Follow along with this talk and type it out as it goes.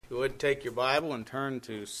you would take your Bible and turn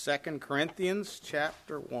to 2 Corinthians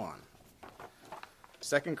chapter 1.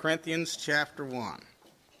 2 Corinthians chapter 1.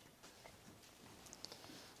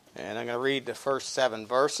 And I'm going to read the first 7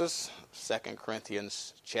 verses, 2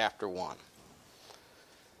 Corinthians chapter 1.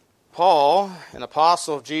 Paul, an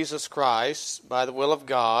apostle of Jesus Christ, by the will of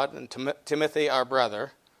God, and Timothy our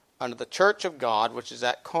brother, unto the church of God which is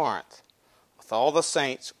at Corinth, with all the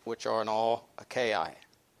saints which are in all Achaia.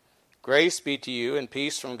 Grace be to you and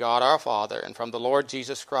peace from God our Father and from the Lord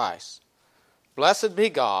Jesus Christ. Blessed be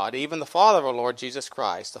God, even the Father of our Lord Jesus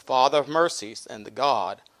Christ, the Father of mercies and the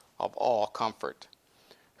God of all comfort,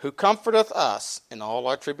 who comforteth us in all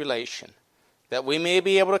our tribulation, that we may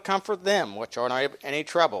be able to comfort them which are in any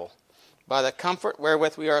trouble, by the comfort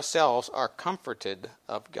wherewith we ourselves are comforted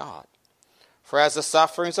of God. For as the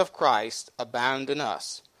sufferings of Christ abound in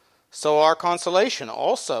us, so our consolation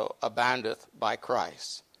also aboundeth by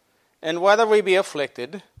Christ. And whether we be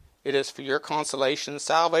afflicted, it is for your consolation and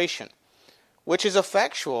salvation, which is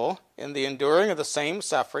effectual in the enduring of the same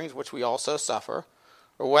sufferings which we also suffer,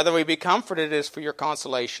 or whether we be comforted, it is for your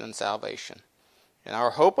consolation and salvation. And our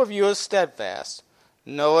hope of you is steadfast,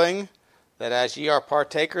 knowing that as ye are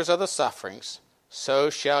partakers of the sufferings, so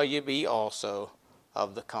shall ye be also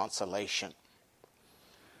of the consolation.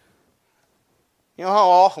 You know how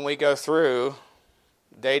often we go through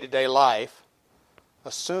day-to-day life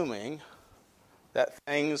assuming that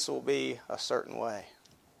things will be a certain way.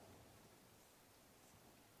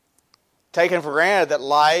 Taking for granted that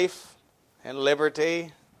life and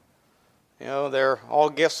liberty, they're all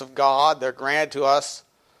gifts of God. They're granted to us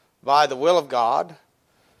by the will of God.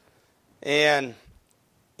 And,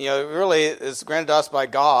 it really is granted to us by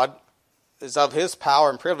God, is of His power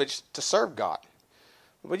and privilege to serve God.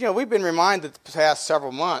 But, we've been reminded the past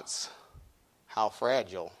several months how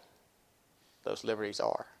fragile those liberties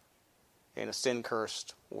are in a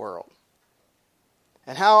sin-cursed world.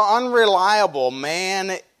 And how unreliable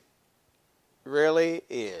man really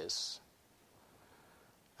is.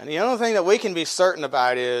 And the only thing that we can be certain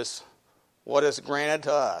about is what is granted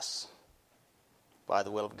to us by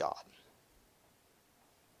the will of God.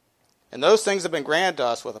 And those things have been granted to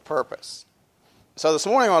us with a purpose. So this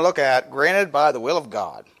morning I want to look at granted by the will of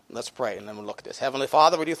God. Let's pray and then we'll look at this. Heavenly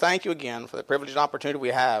Father, we do thank you again for the privilege and opportunity we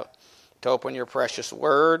have to open your precious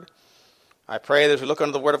word. I pray that as we look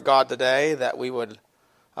into the word of God today, that we would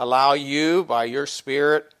allow you, by your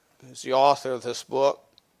Spirit, as the author of this book,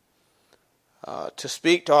 to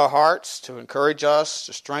speak to our hearts, to encourage us,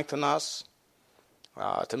 to strengthen us,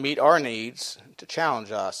 to meet our needs, to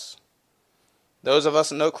challenge us. Those of us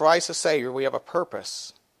that know Christ as Savior, we have a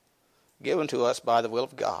purpose given to us by the will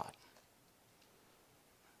of God.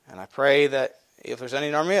 And I pray that if there's any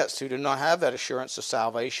in our midst who do not have that assurance of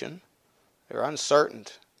salvation, they're uncertain,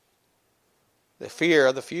 they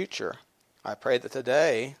fear the future, I pray that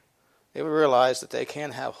today they would realize that they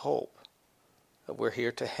can have hope, that we're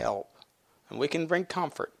here to help, and we can bring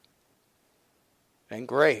comfort and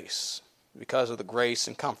grace because of the grace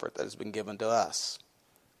and comfort that has been given to us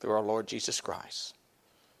through our Lord Jesus Christ.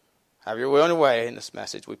 Have your will and way in this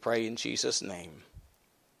message, we pray in Jesus' name.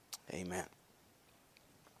 Amen.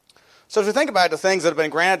 So as we think about the things that have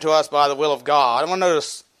been granted to us by the will of God, I want to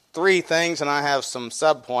notice 3 things, and I have some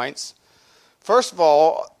subpoints. First of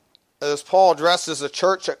all, as Paul addresses the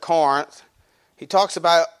church at Corinth, he talks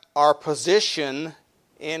about our position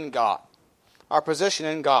in God. Our position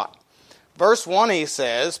in God. Verse 1 he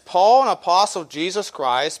says, Paul, an apostle of Jesus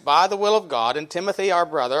Christ, by the will of God, and Timothy our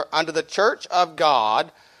brother, unto the church of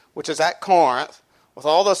God, which is at Corinth, with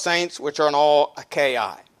all the saints which are in all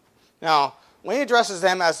Achaia. Now, when he addresses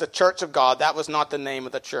them as the church of God, that was not the name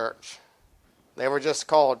of the church. They were just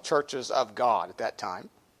called churches of God at that time.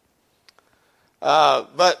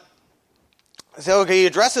 So he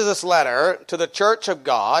addresses this letter to the church of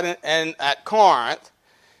God and at Corinth.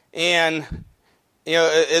 And,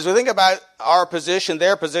 as we think about our position,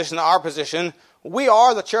 their position, our position, we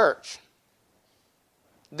are the church.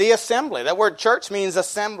 The assembly. That word church means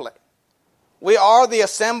assembly. We are the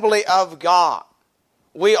assembly of God.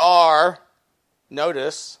 We are,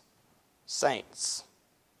 notice, saints.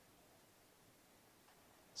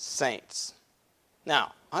 Saints.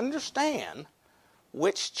 Now, understand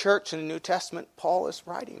which church in the New Testament Paul is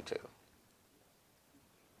writing to.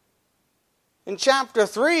 In chapter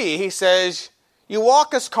 3, he says, you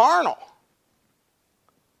walk as carnal,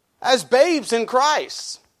 as babes in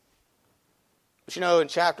Christ. But in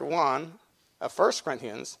chapter 1 of 1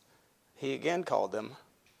 Corinthians, he again called them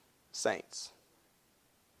saints.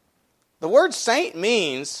 The word saint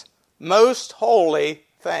means most holy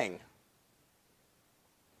thing.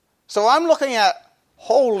 So I'm looking at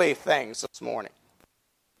holy things this morning.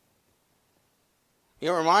 It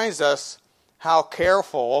reminds us how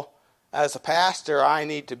careful, as a pastor, I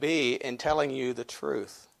need to be in telling you the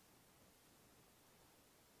truth.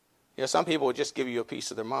 Some people will just give you a piece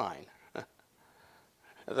of their mind,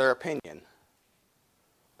 their opinion.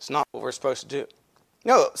 It's not what we're supposed to do.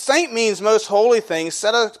 No, saint means most holy thing,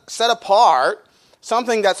 set apart,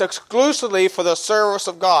 something that's exclusively for the service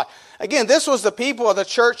of God. Again, this was the people of the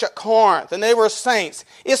church at Corinth, and they were saints.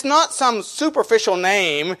 It's not some superficial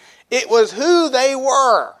name. It was who they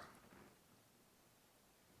were.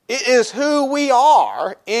 It is who we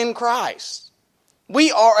are in Christ.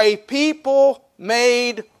 We are a people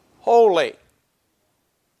made holy.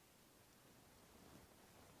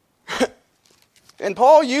 And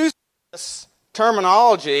Paul uses this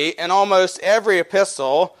terminology in almost every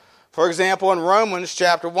epistle. For example, in Romans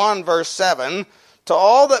chapter 1, verse 7, to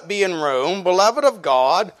all that be in Rome, beloved of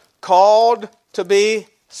God, called to be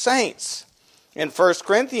saints. In 1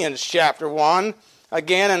 Corinthians chapter 1,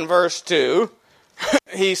 again in verse 2,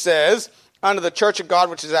 he says, unto the church of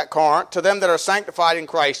God which is at Corinth, to them that are sanctified in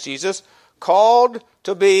Christ Jesus, called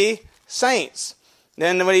to be saints.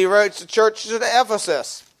 Then when he wrote to the churches at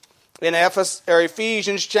Ephesus, in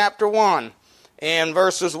Ephesians chapter 1, and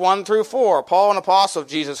verses 1 through 4, Paul, an apostle of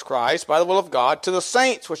Jesus Christ, by the will of God, to the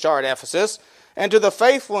saints which are at Ephesus, and to the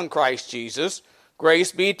faithful in Christ Jesus,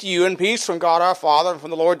 grace be to you and peace from God our Father and from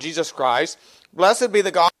the Lord Jesus Christ. Blessed be the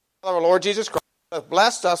God of our Lord Jesus Christ, who hath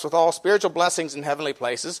blessed us with all spiritual blessings in heavenly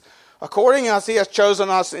places, according as he has chosen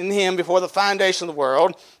us in him before the foundation of the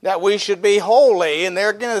world, that we should be holy, and there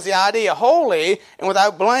again is the idea, holy and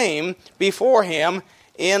without blame before him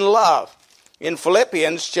in love. In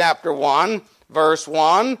Philippians chapter 1, verse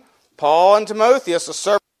 1, Paul and Timotheus, the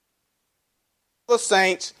servants of the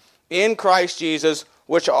saints in Christ Jesus,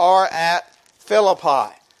 which are at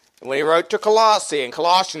Philippi. And when he wrote to Colossae, in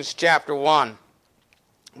Colossians chapter 1,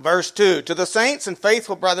 verse 2, to the saints and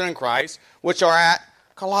faithful brethren in Christ, which are at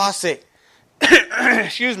Colossae.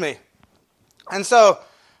 Excuse me. And so,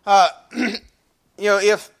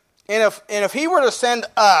 if he were to send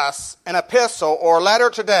us an epistle or letter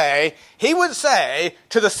today, he would say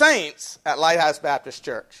to the saints at Lighthouse Baptist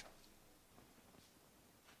Church.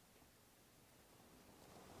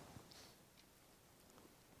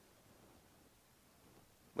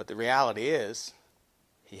 But the reality is,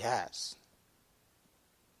 he has.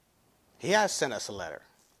 He has sent us a letter.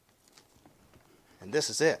 And this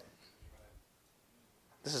is it.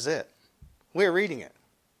 This is it. We're reading it.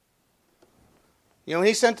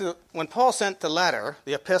 When Paul sent the letter,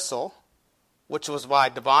 the epistle, which was by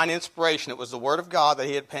divine inspiration, it was the word of God that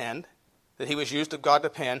he had penned, that he was used of God to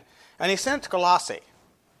pen, and he sent it to Colossae.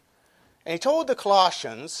 And he told the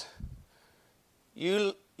Colossians,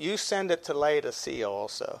 you send it to Laodicea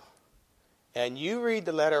also, and you read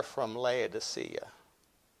the letter from Laodicea.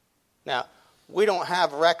 Now, we don't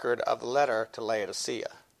have record of the letter to Laodicea.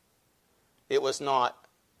 It was not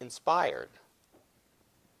inspired.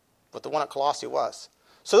 But the one at Colossae was.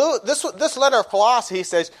 So this letter of Colossae, he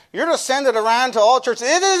says, you're to send it around to all churches.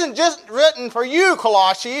 It isn't just written for you,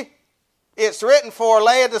 Colossae. It's written for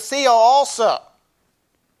Laodicea also.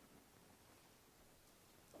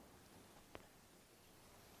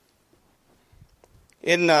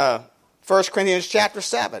 In 1 Corinthians chapter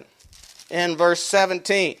 7, in verse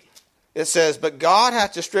 17, it says, but God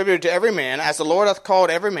hath distributed to every man, as the Lord hath called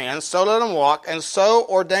every man, so let him walk, and so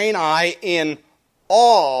ordain I in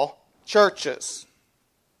all churches.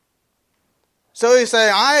 So he's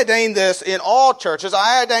saying, I ordained this in all churches.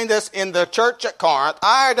 I ordained this in the church at Corinth.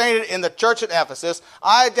 I ordained it in the church at Ephesus.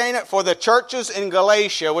 I ordained it for the churches in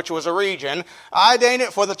Galatia, which was a region. I ordained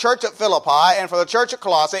it for the church at Philippi, and for the church at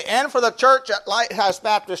Colossae, and for the church at Lighthouse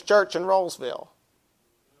Baptist Church in Rollsville.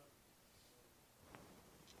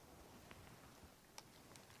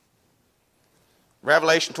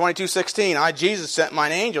 Revelation 22:16, I, Jesus, sent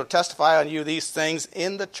mine angel to testify unto you these things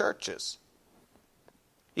in the churches.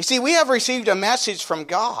 You see, we have received a message from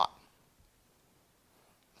God.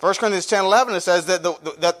 1 Corinthians 10:11, it says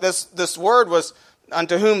that this word was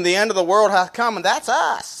unto whom the end of the world hath come, and that's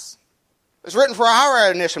us. It's written for our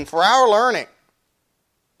admonition, for our learning.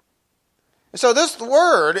 And so this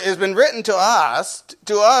word has been written to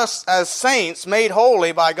us as saints made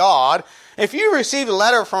holy by God. If you received a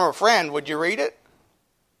letter from a friend, would you read it?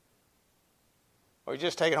 Or you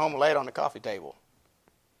just take it home and lay it on the coffee table?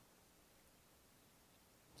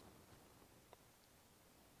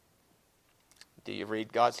 Do you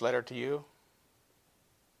read God's letter to you?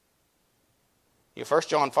 1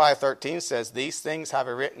 John 5:13 says, these things have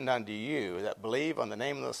I written unto you that believe on the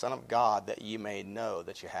name of the Son of God, that ye may know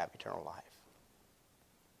that you have eternal life.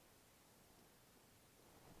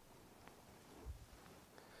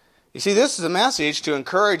 You see, this is a message to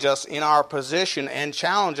encourage us in our position and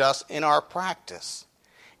challenge us in our practice.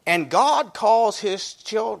 And God calls his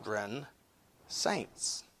children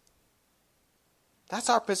saints. That's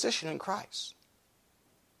our position in Christ.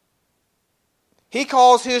 He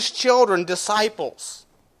calls his children disciples.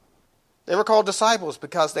 They were called disciples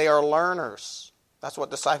because they are learners. That's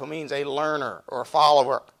what disciple means, a learner or a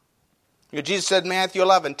follower. Jesus said in Matthew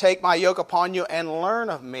 11, "Take my yoke upon you and learn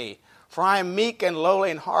of me, for I am meek and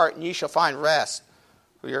lowly in heart, and ye shall find rest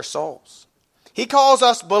for your souls." He calls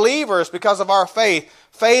us believers because of our faith.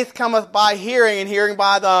 Faith cometh by hearing, and hearing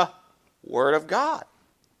by the Word of God.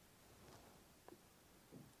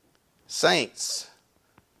 Saints,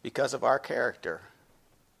 because of our character.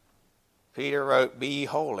 Peter wrote, "Be ye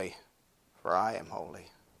holy, for I am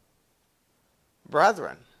holy."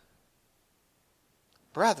 Brethren,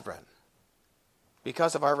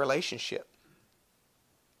 because of our relationship.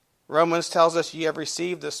 Romans tells us, "Ye have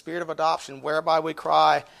received the spirit of adoption, whereby we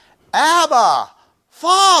cry, Abba,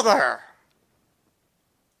 Father."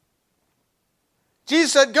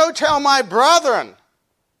 Jesus said, "Go tell my brethren,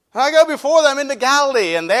 and I go before them into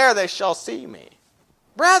Galilee, and there they shall see me."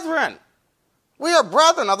 Brethren, we are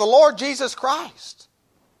brethren of the Lord Jesus Christ.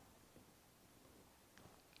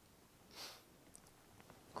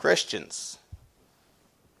 Christians,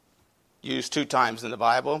 used 2 times in the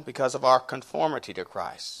Bible because of our conformity to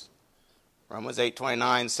Christ. Romans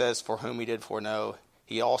 8:29 says, "For whom he did foreknow,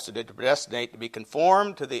 he also did predestinate to be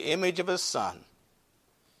conformed to the image of his Son."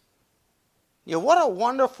 You know, what a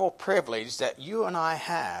wonderful privilege that you and I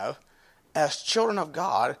have as children of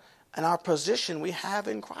God and our position we have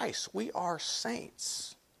in Christ. We are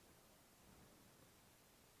saints.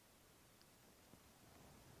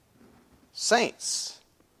 Saints.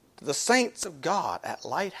 The saints of God at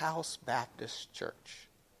Lighthouse Baptist Church.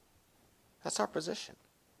 That's our position.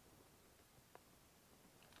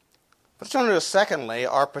 Let's turn to, secondly,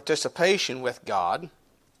 our participation with God.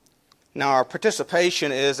 Now, our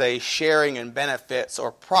participation is a sharing in benefits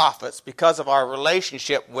or profits because of our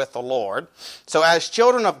relationship with the Lord. So as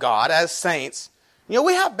children of God, as saints, you know,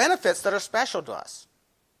 we have benefits that are special to us.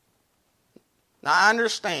 Now, I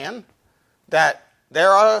understand that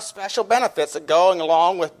there are special benefits that go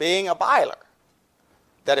along with being a Byler.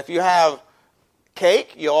 That if you have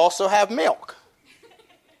cake, you also have milk.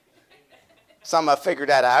 Some have figured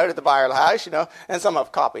that out at the Byler house, you know, and some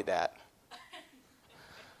have copied that.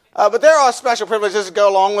 But there are special privileges that go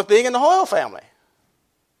along with being in the Hoyle family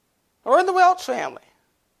or in the Welch family.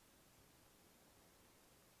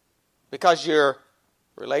 Because your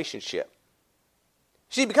relationship.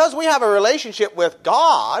 See, because we have a relationship with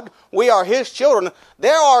God, we are his children,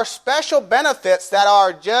 there are special benefits that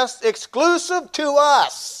are just exclusive to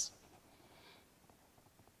us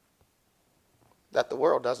that the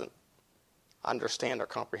world doesn't understand or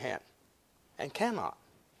comprehend and cannot.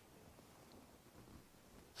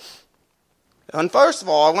 And first of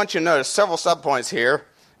all, I want you to notice several subpoints here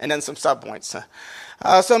and then some subpoints.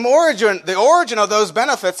 The origin of those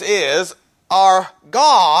benefits is our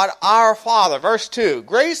God, our Father. Verse 2,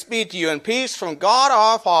 "Grace be to you and peace from God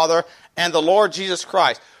our Father and the Lord Jesus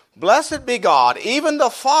Christ. Blessed be God, even the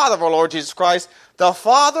Father of our Lord Jesus Christ, the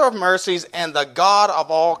Father of mercies and the God of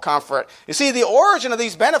all comfort." You see, the origin of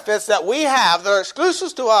these benefits that we have, that are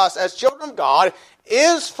exclusive to us as children of God,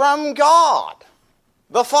 is from God,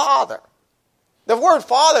 the Father. The word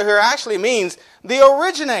Father here actually means the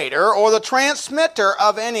originator or the transmitter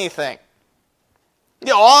of anything.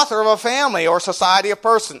 The author of a family or society of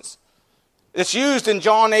persons. It's used in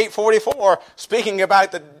John 8:44, speaking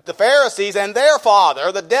about the Pharisees and their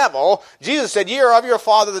father, the devil. Jesus said, "Ye are of your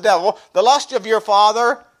father, the devil. The lust of your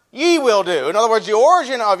father ye will do." In other words, the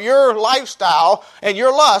origin of your lifestyle and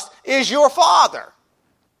your lust is your father.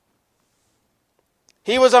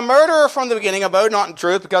 "He was a murderer from the beginning, abode not in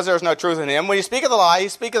truth, because there is no truth in him. When he speaketh a lie, he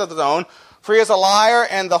speaketh of his own, for he is a liar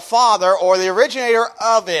and the father or the originator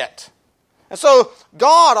of it." And so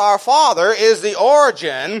God, our Father, is the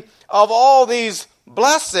origin of all these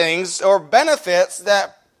blessings or benefits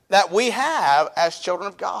that we have as children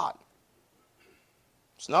of God.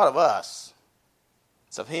 It's not of us.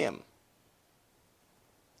 It's of him.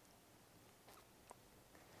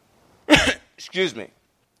 Excuse me.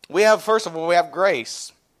 First of all, we have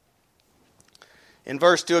grace. In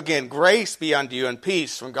verse 2 again, "Grace be unto you and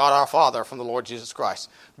peace from God our Father, from the Lord Jesus Christ."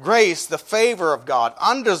 Grace, the favor of God,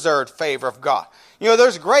 undeserved favor of God. You know,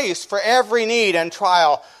 there's grace for every need and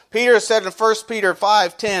trial. Peter said in 1 Peter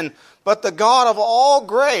 5:10, "But the God of all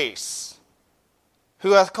grace,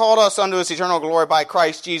 who hath called us unto his eternal glory by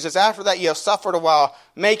Christ Jesus, after that ye have suffered a while,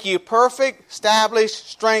 make you perfect, establish,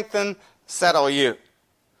 strengthen, settle you."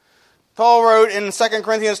 Paul wrote in 2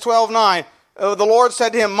 Corinthians 12:9, the Lord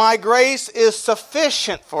said to him, "My grace is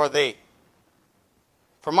sufficient for thee,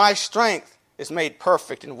 for my strength is made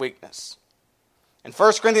perfect in weakness." And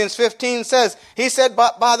 1 Corinthians 15 says, he said,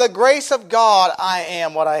 "But by the grace of God I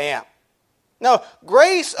am what I am." Now,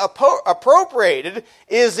 grace appropriated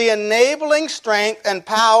is the enabling strength and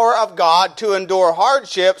power of God to endure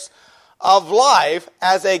hardships of life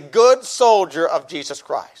as a good soldier of Jesus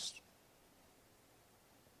Christ.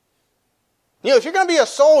 You know, if you're going to be a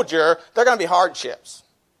soldier, there are going to be hardships.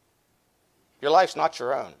 Your life's not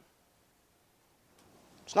your own.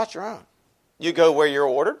 It's not your own. You go where you're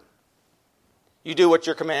ordered. You do what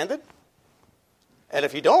you're commanded. And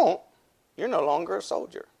if you don't, you're no longer a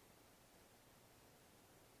soldier.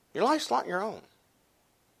 Your life's not your own.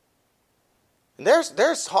 And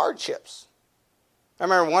there's hardships. I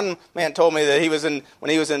remember one man told me that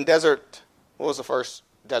when he was in desert, what was the first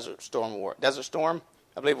Desert Storm war? Desert Storm,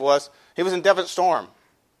 I believe it was. He was in Desert Storm.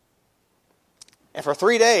 And for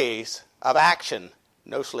 3 days of action,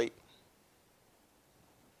 no sleep.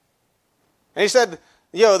 And he said,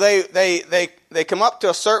 you know, they come up to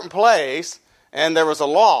a certain place, and there was a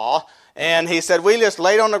law, and he said, we just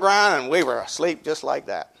laid on the ground, and we were asleep just like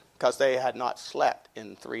that, because they had not slept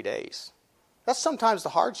in 3 days. That's sometimes the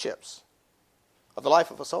hardships of the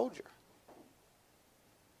life of a soldier.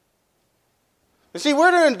 You see,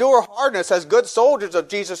 we're to endure hardness as good soldiers of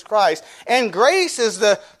Jesus Christ. And grace is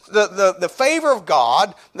the favor of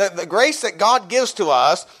God, the grace that God gives to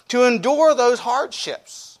us to endure those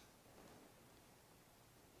hardships.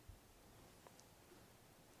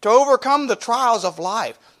 To overcome the trials of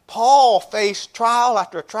life. Paul faced trial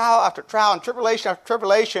after trial after trial and tribulation after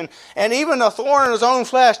tribulation, and even a thorn in his own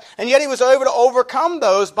flesh, and yet he was able to overcome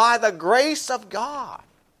those by the grace of God.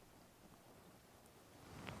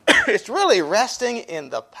 It's really resting in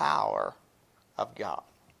the power of God.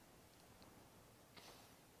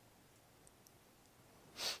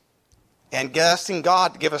 And asking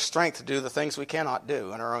God to give us strength to do the things we cannot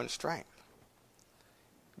do in our own strength.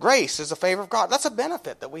 Grace is a favor of God. That's a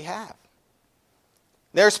benefit that we have.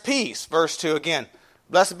 There's peace, verse 2 again.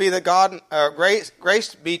 Blessed be the God,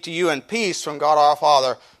 grace be to you and peace from God our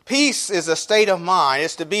Father. Peace is a state of mind.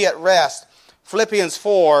 It's to be at rest. Philippians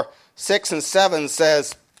 4, 6 and 7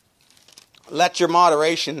 says, let your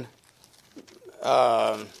moderation,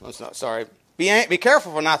 be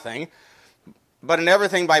careful for nothing, but in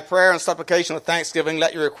everything by prayer and supplication with thanksgiving,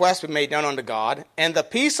 let your requests be made known unto God. And the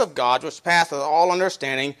peace of God, which passeth all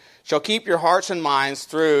understanding, shall keep your hearts and minds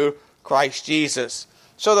through Christ Jesus.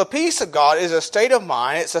 So the peace of God is a state of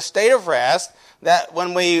mind. It's a state of rest that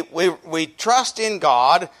when we trust in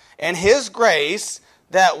God and His grace,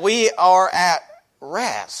 that we are at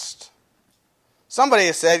rest. Somebody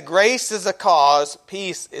has said, grace is the cause,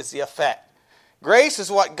 peace is the effect. Grace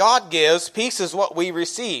is what God gives, peace is what we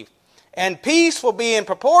receive. And peace will be in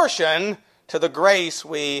proportion to the grace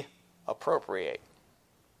we appropriate.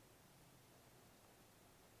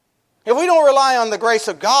 If we don't rely on the grace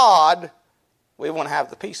of God, we won't have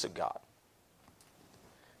the peace of God.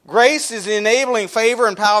 Grace is the enabling favor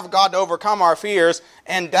and power of God to overcome our fears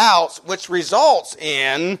and doubts, which results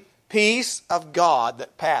in peace of God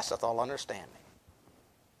that passeth all understanding.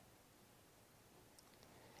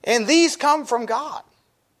 And these come from God.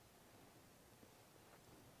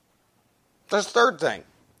 There's a third thing,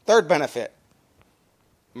 third benefit,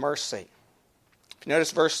 mercy. If you notice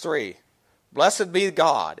verse 3, blessed be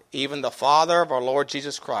God, even the Father of our Lord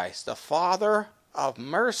Jesus Christ, the Father of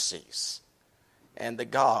mercies and the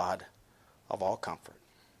God of all comfort.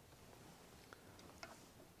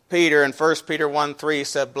 Peter in 1 Peter 1:3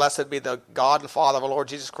 said, blessed be the God and Father of our Lord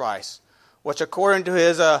Jesus Christ, which according to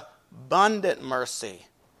His abundant mercy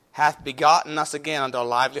hath begotten us again unto a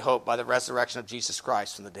lively hope by the resurrection of Jesus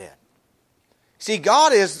Christ from the dead. See,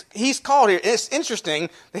 He's called here, it's interesting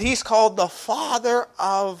that He's called the Father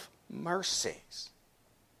of mercies.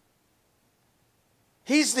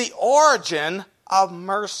 He's the origin of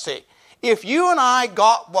mercy. If you and I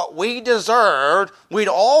got what we deserved, we'd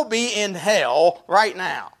all be in hell right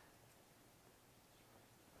now.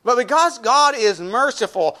 But because God is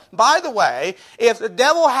merciful, by the way, if the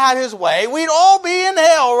devil had his way, we'd all be in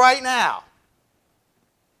hell right now.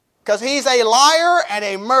 Because he's a liar and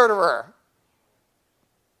a murderer.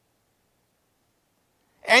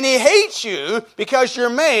 And he hates you because you're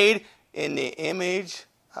made in the image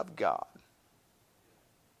of God.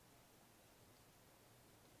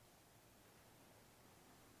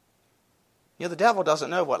 You know, the devil doesn't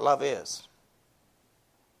know what love is.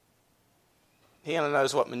 He only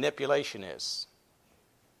knows what manipulation is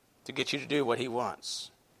to get you to do what he wants.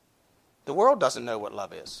 The world doesn't know what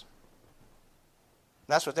love is.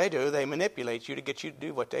 That's what they do. They manipulate you to get you to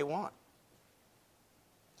do what they want.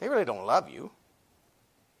 They really don't love you.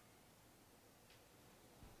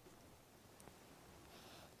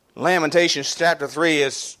 Lamentations chapter 3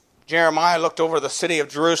 is Jeremiah looked over the city of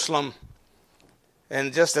Jerusalem,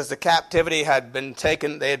 and just as the captivity had been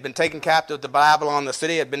taken, they had been taken captive to Babylon, the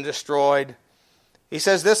city had been destroyed. He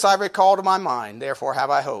says, "This I recall to my mind, therefore have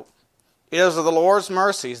I hope. It is of the Lord's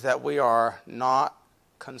mercies that we are not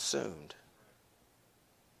consumed."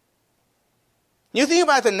 You think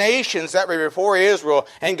about the nations that were before Israel,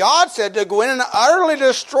 and God said to go in and utterly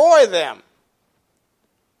destroy them.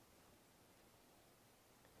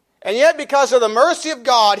 And yet, because of the mercy of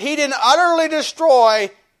God, He didn't utterly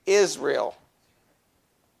destroy Israel.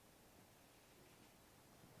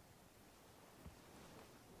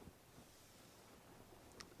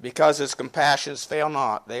 Because His compassions fail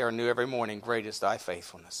not, they are new every morning. Great is thy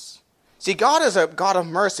faithfulness. See, God is a God of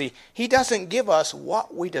mercy. He doesn't give us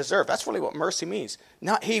what we deserve. That's really what mercy means.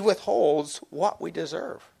 He withholds what we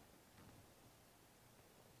deserve.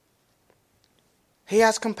 He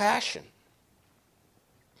has compassion.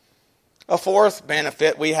 A fourth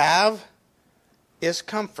benefit we have is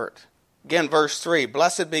comfort. Again, verse 3,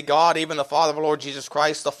 "Blessed be God, even the Father of our Lord Jesus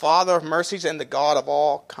Christ, the Father of mercies and the God of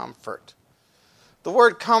all comfort." The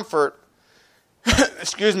word comfort,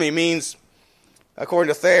 means,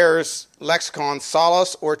 according to Thayer's lexicon,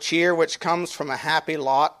 solace or cheer which comes from a happy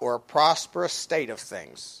lot or a prosperous state of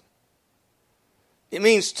things. It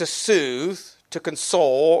means to soothe, to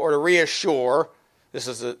console, or to reassure. This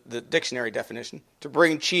is the dictionary definition. To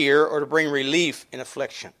bring cheer or to bring relief in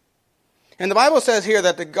affliction. And the Bible says here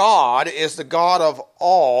that the God is the God of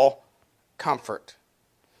all comfort.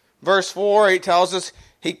 Verse 4, He tells us,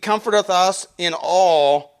 He comforteth us in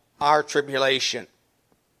all our tribulation.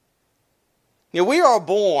 We are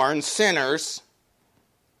born sinners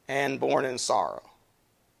and born in sorrow.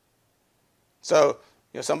 So,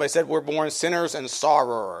 somebody said we're born sinners and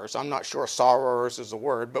sorrowers. I'm not sure sorrowers is a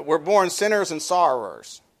word, but we're born sinners and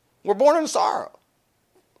sorrowers. We're born in sorrow.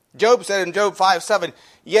 Job said in Job 5:7,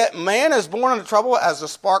 "Yet man is born into trouble as the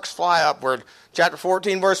sparks fly upward." Chapter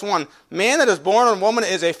 14, verse 1, "Man that is born of woman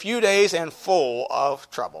is a few days and full of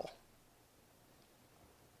trouble."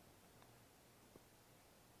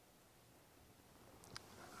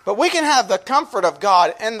 But we can have the comfort of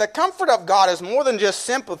God, and the comfort of God is more than just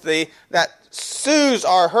sympathy that soothes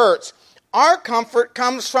our hurts. Our comfort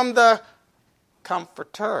comes from the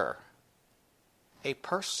Comforter, a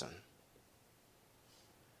person.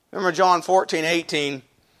 Remember John 14:18,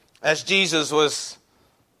 as Jesus was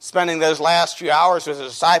spending those last few hours with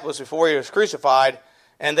His disciples before He was crucified,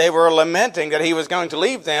 and they were lamenting that He was going to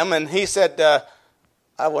leave them, and He said,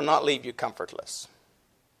 "I will not leave you comfortless."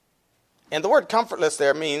 And the word comfortless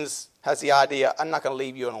there has the idea, I'm not going to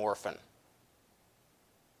leave you an orphan.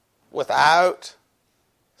 Without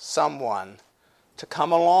someone to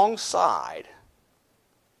come alongside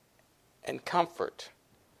and comfort,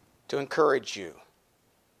 to encourage you,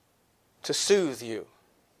 to soothe you,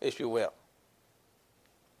 if you will.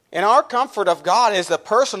 And our comfort of God is the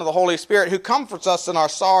person of the Holy Spirit who comforts us in our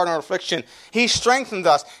sorrow and our affliction. He strengthens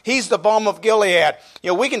us. He's the balm of Gilead.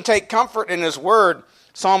 We can take comfort in His Word.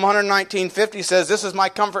 Psalm 119:50 says, "This is my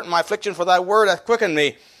comfort in my affliction, for thy word hath quickened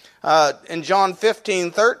me." In John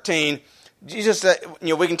 15:13, Jesus said,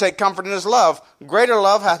 we can take comfort in His love. "Greater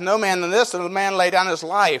love hath no man than this, that a man lay down his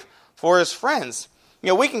life for his friends."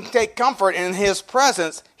 We can take comfort in His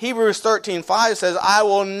presence. Hebrews 13:5 says, "I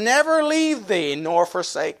will never leave thee nor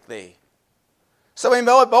forsake thee." So we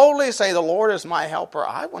may boldly say, "The Lord is my helper.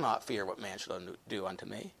 I will not fear what man shall do unto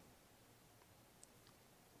me."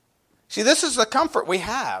 See, this is the comfort we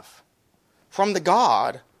have from the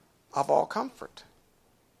God of all comfort.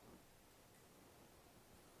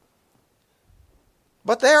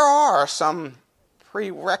 But there are some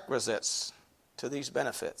prerequisites to these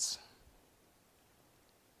benefits.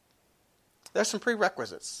 There's some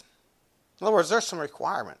prerequisites. In other words, there's some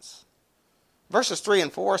requirements. Verses 3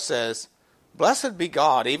 and 4 says, "Blessed be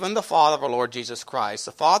God, even the Father of our Lord Jesus Christ,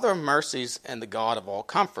 the Father of mercies and the God of all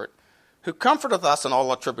comfort, who comforteth us in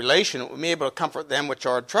all our tribulation, that we may be able to comfort them which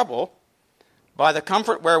are in trouble, by the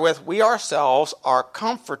comfort wherewith we ourselves are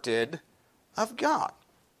comforted of God."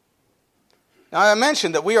 Now I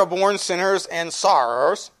mentioned that we are born sinners and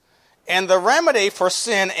sorrowers, and the remedy for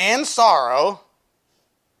sin and sorrow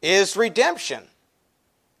is redemption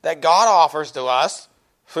that God offers to us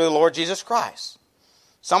through the Lord Jesus Christ.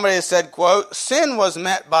 Somebody has said, quote, "Sin was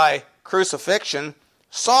met by crucifixion,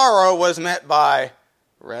 sorrow was met by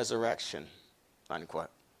resurrection,"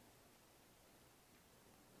 unquote.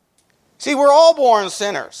 See, we're all born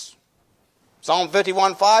sinners. Psalm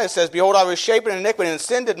 51:5 says, behold, I was shapen in iniquity, and in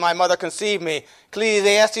sin did my mother conceive me.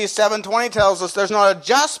 Ecclesiastes 7:20 tells us, there's not a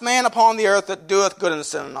just man upon the earth that doeth good and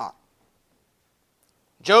sinneth not.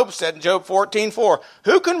 Job said in Job 14:4,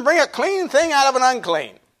 who can bring a clean thing out of an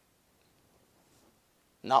unclean?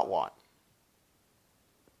 Not one.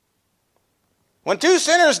 When two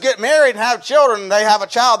sinners get married and have children, they have a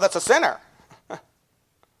child that's a sinner.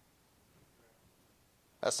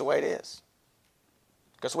 That's the way it is.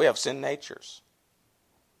 Because we have sin natures.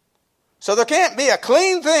 So there can't be a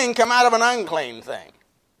clean thing come out of an unclean thing.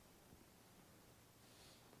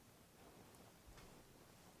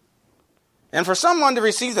 And for someone to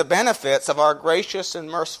receive the benefits of our gracious and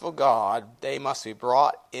merciful God, they must be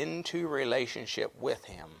brought into relationship with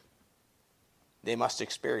Him. They must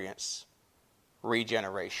experience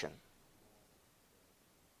regeneration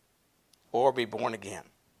or be born again.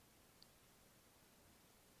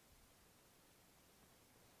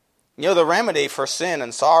 You know, the remedy for sin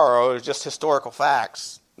and sorrow is just historical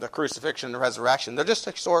facts. The crucifixion and the resurrection, they're just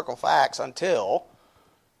historical facts until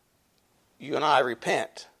you and I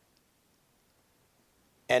repent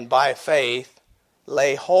and by faith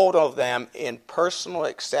lay hold of them in personal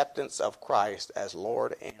acceptance of Christ as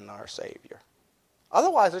Lord and our Savior.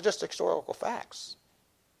 Otherwise, they're just historical facts.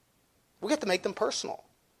 We get to make them personal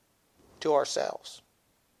to ourselves.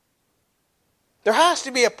 There has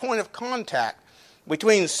to be a point of contact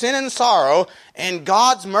between sin and sorrow and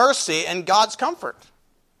God's mercy and God's comfort.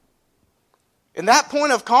 And that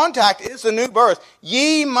point of contact is the new birth.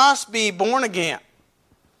 Ye must be born again.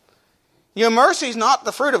 You know, mercy is not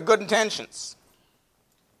the fruit of good intentions.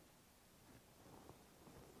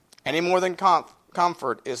 Any more than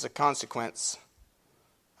comfort is the consequence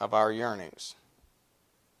of our yearnings.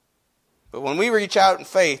 But when we reach out in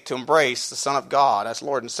faith to embrace the Son of God as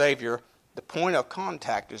Lord and Savior, the point of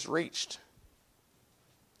contact is reached.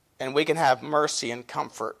 And we can have mercy and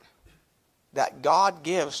comfort that God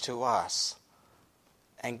gives to us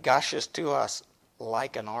and gushes to us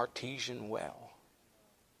like an artesian well.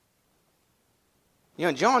 You know,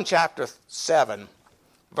 in John chapter 7,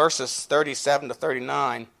 verses 37 to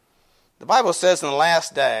 39, the Bible says in the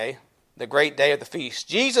last day, the great day of the feast,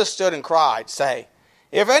 Jesus stood and cried, saying,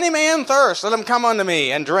 if any man thirst, let him come unto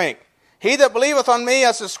me and drink. He that believeth on me,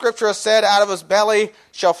 as the Scripture has said, out of his belly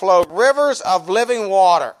shall flow rivers of living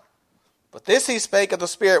water. But this he spake of the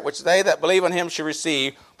Spirit, which they that believe on him should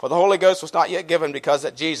receive, for the Holy Ghost was not yet given, because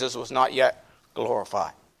that Jesus was not yet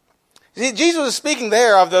glorified. See, Jesus was speaking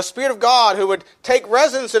there of the Spirit of God who would take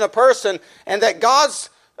residence in a person, and that God's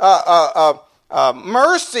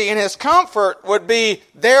mercy and His comfort would be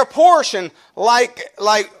their portion like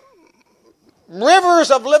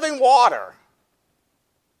rivers of living water.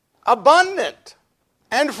 Abundant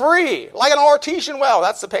and free, like an artesian well.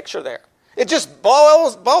 That's the picture there. It just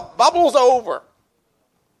bubbles over.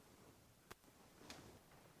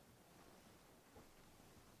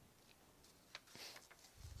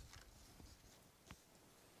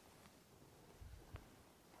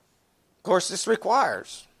 Of course, this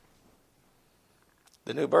requires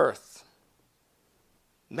the new birth.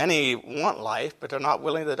 Many want life, but they're not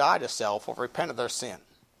willing to die to self or repent of their sin.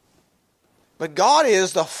 But God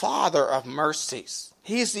is the Father of mercies.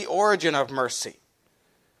 He's the origin of mercy.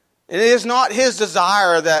 It is not His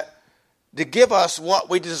desire to give us what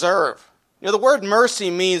we deserve. You know, the word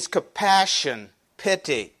mercy means compassion,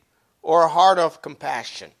 pity, or a heart of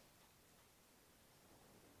compassion.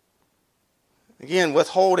 Again,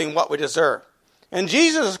 withholding what we deserve. And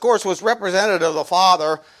Jesus, of course, was representative of the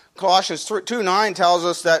Father. Colossians 2:9 tells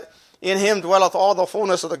us that in Him dwelleth all the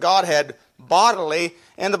fullness of the Godhead bodily.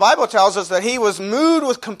 And the Bible tells us that He was moved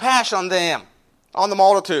with compassion on them, on the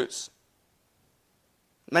multitudes,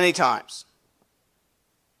 many times.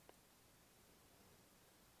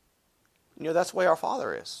 You know, that's the way our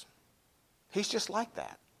Father is. He's just like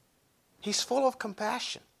that. He's full of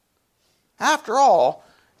compassion. After all,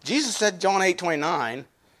 Jesus said, John 8:29,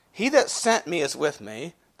 He that sent me is with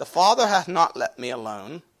me. The Father hath not let me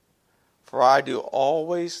alone, for I do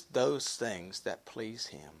always those things that please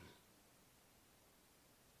Him.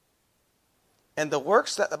 And the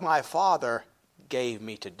works that my Father gave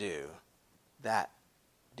me to do, that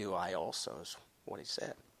do I also, is what He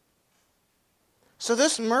said. So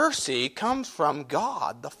this mercy comes from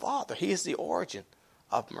God the Father. He is the origin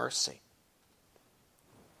of mercy.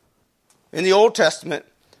 In the Old Testament,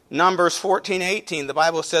 Numbers 14:18, the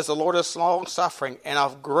Bible says, the Lord is long-suffering and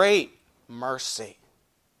of great mercy,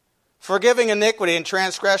 forgiving iniquity and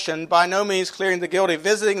transgression, by no means clearing the guilty,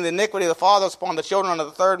 visiting the iniquity of the fathers upon the children unto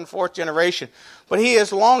the third and fourth generation. But He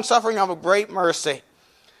is long-suffering of a great mercy.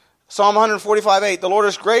 Psalm 145:8, the Lord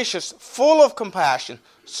is gracious, full of compassion,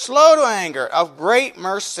 slow to anger, of great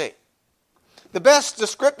mercy. The best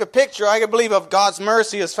descriptive picture I can believe of God's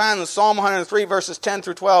mercy is found in Psalm 103, verses 10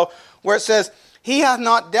 through 12, where it says, He hath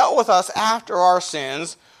not dealt with us after our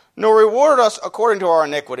sins, nor rewarded us according to our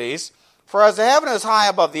iniquities. For as the heaven is high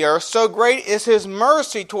above the earth, so great is His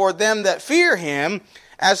mercy toward them that fear Him.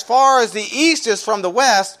 As far as the east is from the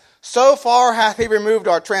west, so far hath He removed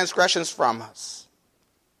our transgressions from us.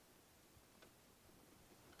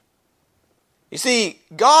 You see,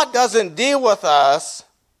 God doesn't deal with us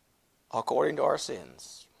according to our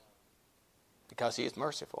sins, because He is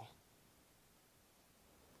merciful.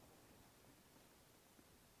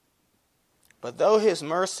 But though His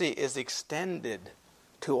mercy is extended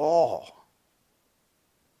to all,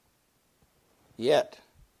 yet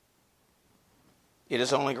it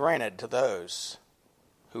is only granted to those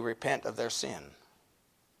who repent of their sin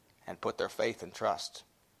and put their faith and trust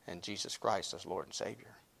in Jesus Christ as Lord and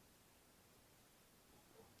Savior.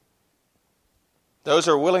 Those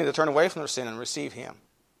who are willing to turn away from their sin and receive Him.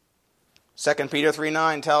 2 Peter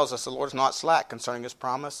 3:9 tells us the Lord is not slack concerning His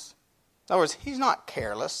promise. In other words, He's not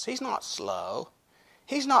careless. He's not slow.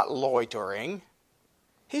 He's not loitering.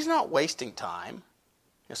 He's not wasting time.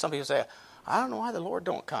 You know, some people say, I don't know why the Lord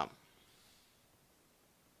don't come.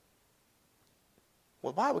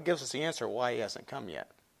 Well, the Bible gives us the answer why He hasn't come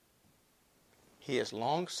yet. He is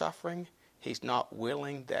long-suffering. He's not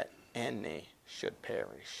willing that any should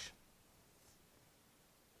perish.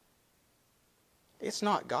 It's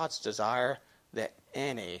not God's desire that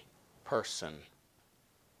any person,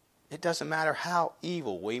 it doesn't matter how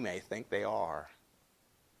evil we may think they are,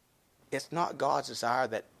 it's not God's desire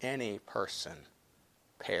that any person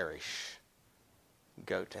perish,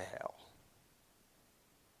 go to hell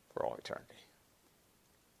for all eternity.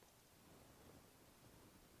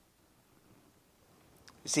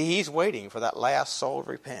 You see, He's waiting for that last soul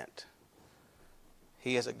to repent.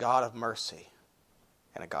 He is a God of mercy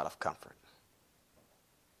and a God of comfort.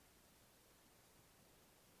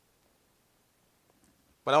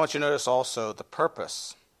 But I want you to notice also the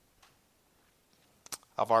purpose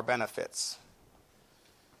of our benefits.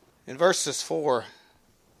 In verses 4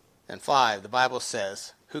 and 5, the Bible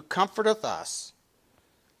says, Who comforteth us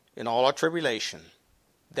in all our tribulation,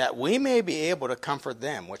 that we may be able to comfort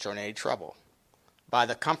them which are in any trouble. By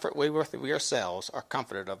the comfort we ourselves are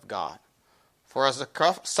comforted of God. For as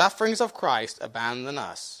the sufferings of Christ abound in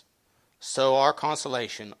us, so our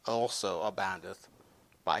consolation also aboundeth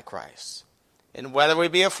by Christ. And whether we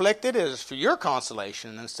be afflicted, it is for your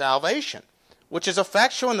consolation and salvation, which is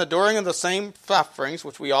effectual in the enduring of the same sufferings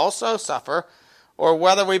which we also suffer, or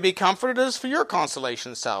whether we be comforted, it is for your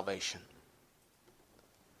consolation and salvation.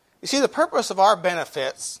 You see, the purpose of our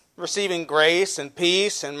benefits, receiving grace and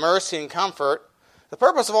peace and mercy and comfort, the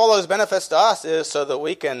purpose of all those benefits to us is so that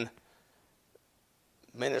we can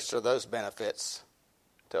minister those benefits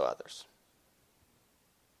to others.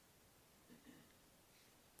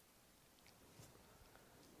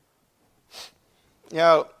 You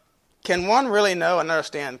know, can one really know and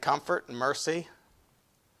understand comfort and mercy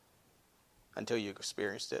until you've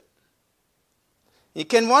experienced it?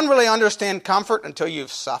 Can one really understand comfort until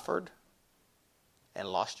you've suffered and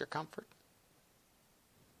lost your comfort?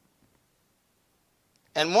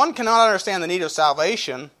 And one cannot understand the need of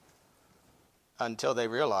salvation until they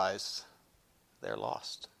realize they're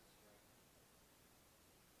lost.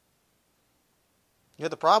 You know,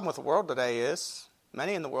 the problem with the world today is,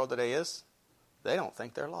 many in the world today is, they don't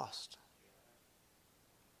think they're lost.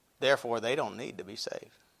 Therefore, they don't need to be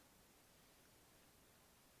saved.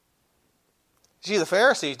 See, the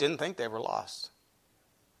Pharisees didn't think they were lost.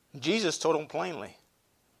 Jesus told them plainly,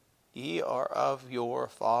 Ye are of your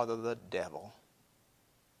father the devil.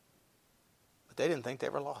 But they didn't think they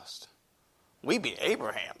were lost. We be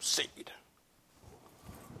Abraham's seed.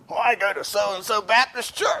 Well, I go to so-and-so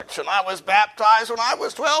Baptist church, and I was baptized when I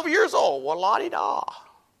was 12 years old. Well, la-di-da.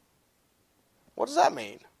 What does that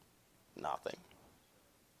mean? Nothing.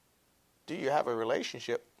 Do you have a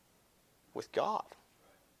relationship with God?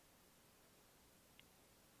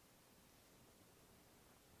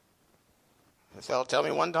 This fellow tell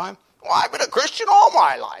me one time, well, I've been a Christian all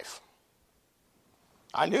my life.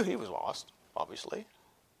 I knew he was lost, obviously.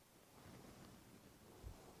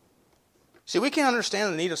 See, we can't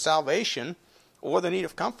understand the need of salvation or the need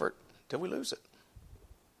of comfort till we lose it.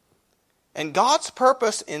 And God's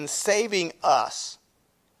purpose in saving us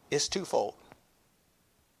is twofold.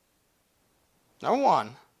 Number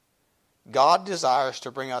one, God desires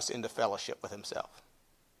to bring us into fellowship with Himself.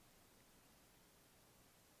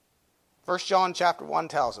 1 John chapter 1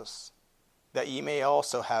 tells us that ye may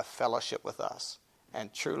also have fellowship with us.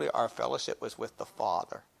 And truly our fellowship was with the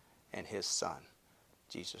Father and His Son,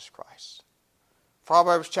 Jesus Christ.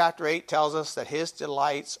 Proverbs chapter 8 tells us that his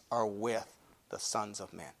delights are with the sons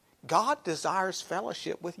of men. God desires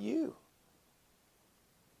fellowship with you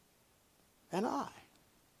and I.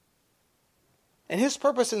 And his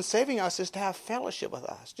purpose in saving us is to have fellowship with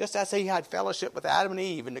us, just as he had fellowship with Adam and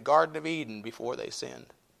Eve in the Garden of Eden before they sinned.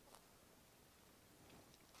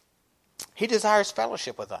 He desires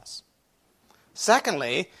fellowship with us.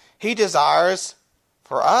 Secondly, he desires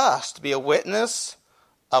for us to be a witness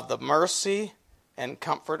of the mercy and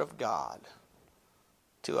comfort of God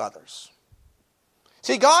to others.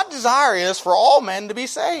 See, God's desire is for all men to be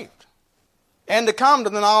saved and to come to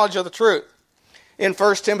the knowledge of the truth. In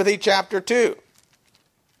 1 Timothy chapter 2,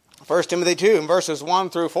 1 Timothy 2 in verses 1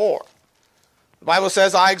 through 4. The Bible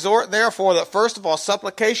says, I exhort therefore that first of all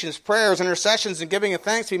supplications, prayers, intercessions, and giving of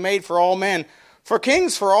thanks be made for all men, for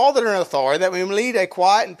kings, for all that are in authority, that we may lead a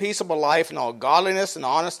quiet and peaceable life in all godliness and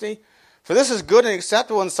honesty. For this is good and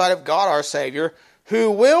acceptable in the sight of God our Savior,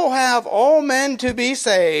 who will have all men to be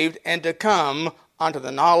saved and to come unto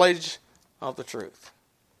the knowledge of the truth.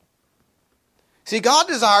 See, God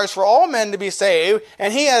desires for all men to be saved,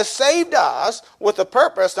 and he has saved us with the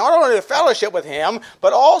purpose not only to fellowship with him,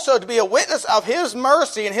 but also to be a witness of his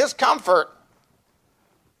mercy and his comfort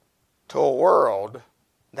to a world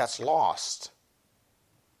that's lost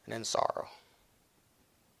and in sorrow.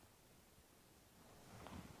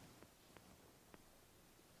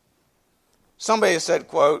 Somebody said,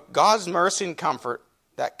 quote, God's mercy and comfort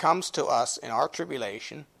that comes to us in our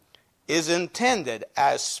tribulation is intended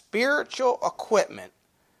as spiritual equipment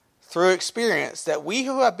through experience that we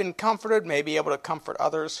who have been comforted may be able to comfort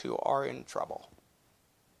others who are in trouble.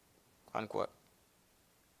 Unquote.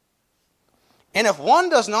 And if one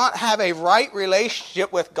does not have a right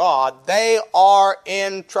relationship with God, they are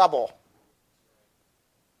in trouble.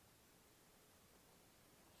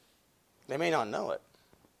 They may not know it.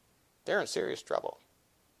 They're in serious trouble.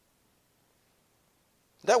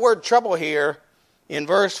 That word trouble here in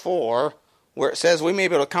verse 4, where it says we may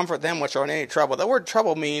be able to comfort them which are in any trouble, that word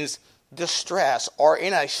trouble means distress or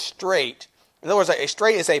in a strait. In other words, a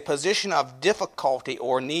strait is a position of difficulty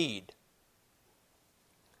or need.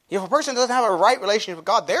 If a person doesn't have a right relationship with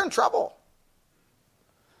God, they're in trouble.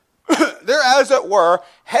 They're, as it were,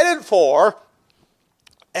 headed for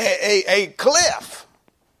a cliff.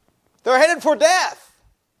 They're headed for death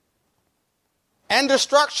and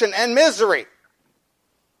destruction and misery.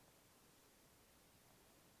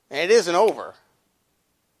 And it isn't over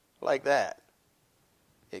like that.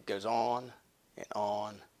 It goes on and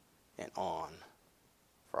on and on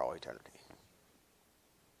for all eternity.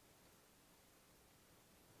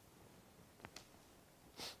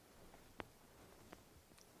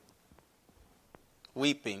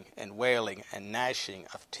 Weeping and wailing and gnashing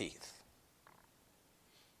of teeth.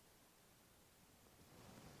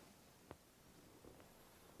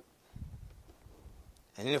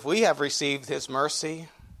 And if we have received his mercy,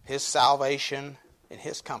 his salvation, and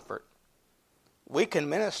his comfort, we can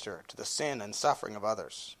minister to the sin and suffering of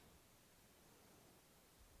others.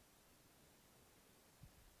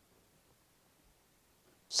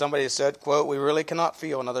 Somebody said, quote, we really cannot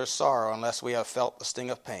feel another's sorrow unless we have felt the sting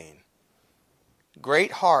of pain.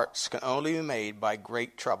 Great hearts can only be made by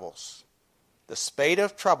great troubles. The spade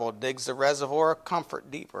of trouble digs the reservoir of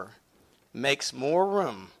comfort deeper, makes more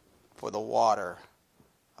room for the water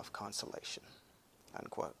of consolation.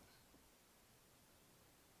 Unquote.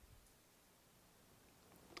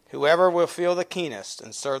 Whoever will feel the keenest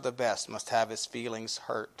and serve the best must have his feelings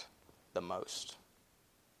hurt the most.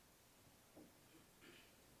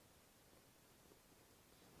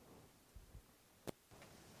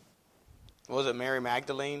 Was it Mary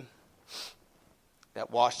Magdalene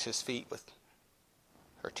that washed his feet with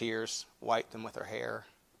her tears, wiped them with her hair?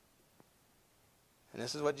 And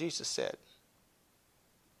this is what Jesus said.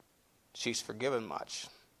 She's forgiven much.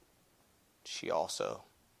 She also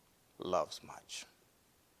loves much.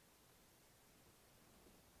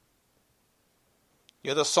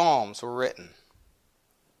 The Psalms were written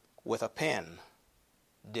with a pen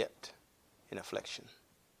dipped in affliction.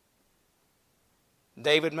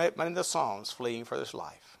 David made many of the Psalms fleeing for his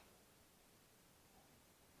life,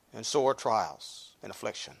 in sore trials and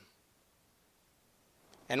affliction.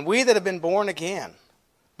 And we that have been born again,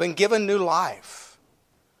 been given new life,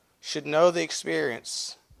 should know the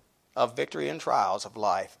experience of victory and trials of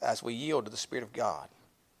life as we yield to the Spirit of God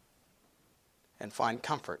and find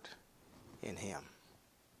comfort in him.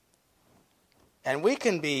 And we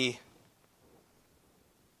can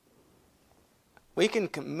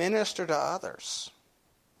minister to others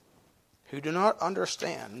who do not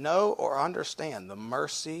know or understand the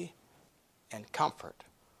mercy and comfort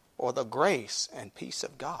or the grace and peace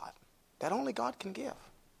of God that only God can give.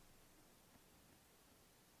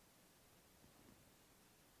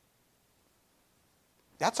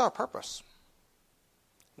 That's our purpose.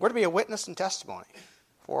 We're to be a witness and testimony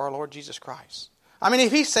for our Lord Jesus Christ. I mean,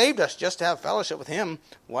 if He saved us just to have fellowship with Him,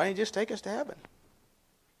 why didn't He just take us to heaven?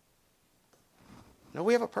 No,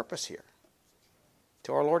 we have a purpose here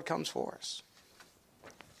till our Lord comes for us.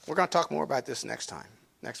 We're going to talk more about this next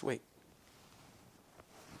week.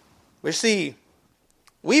 We see,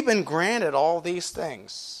 we've been granted all these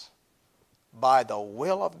things by the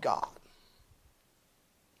will of God.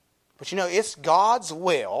 But it's God's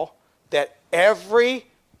will that every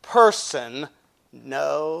person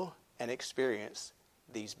know and experience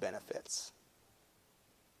these benefits.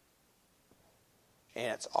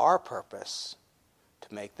 And it's our purpose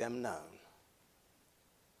to make them known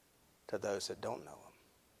to those that don't know Him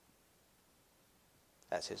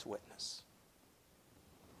as His witness.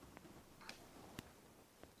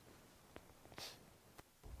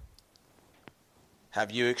 Have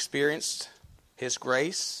you experienced His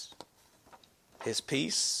grace, His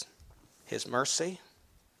peace, His mercy,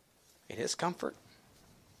 and His comfort?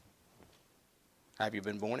 Have you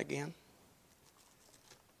been born again?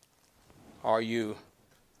 Are you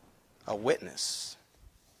a witness,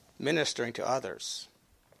 ministering to others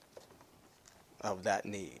of that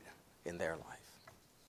need in their life?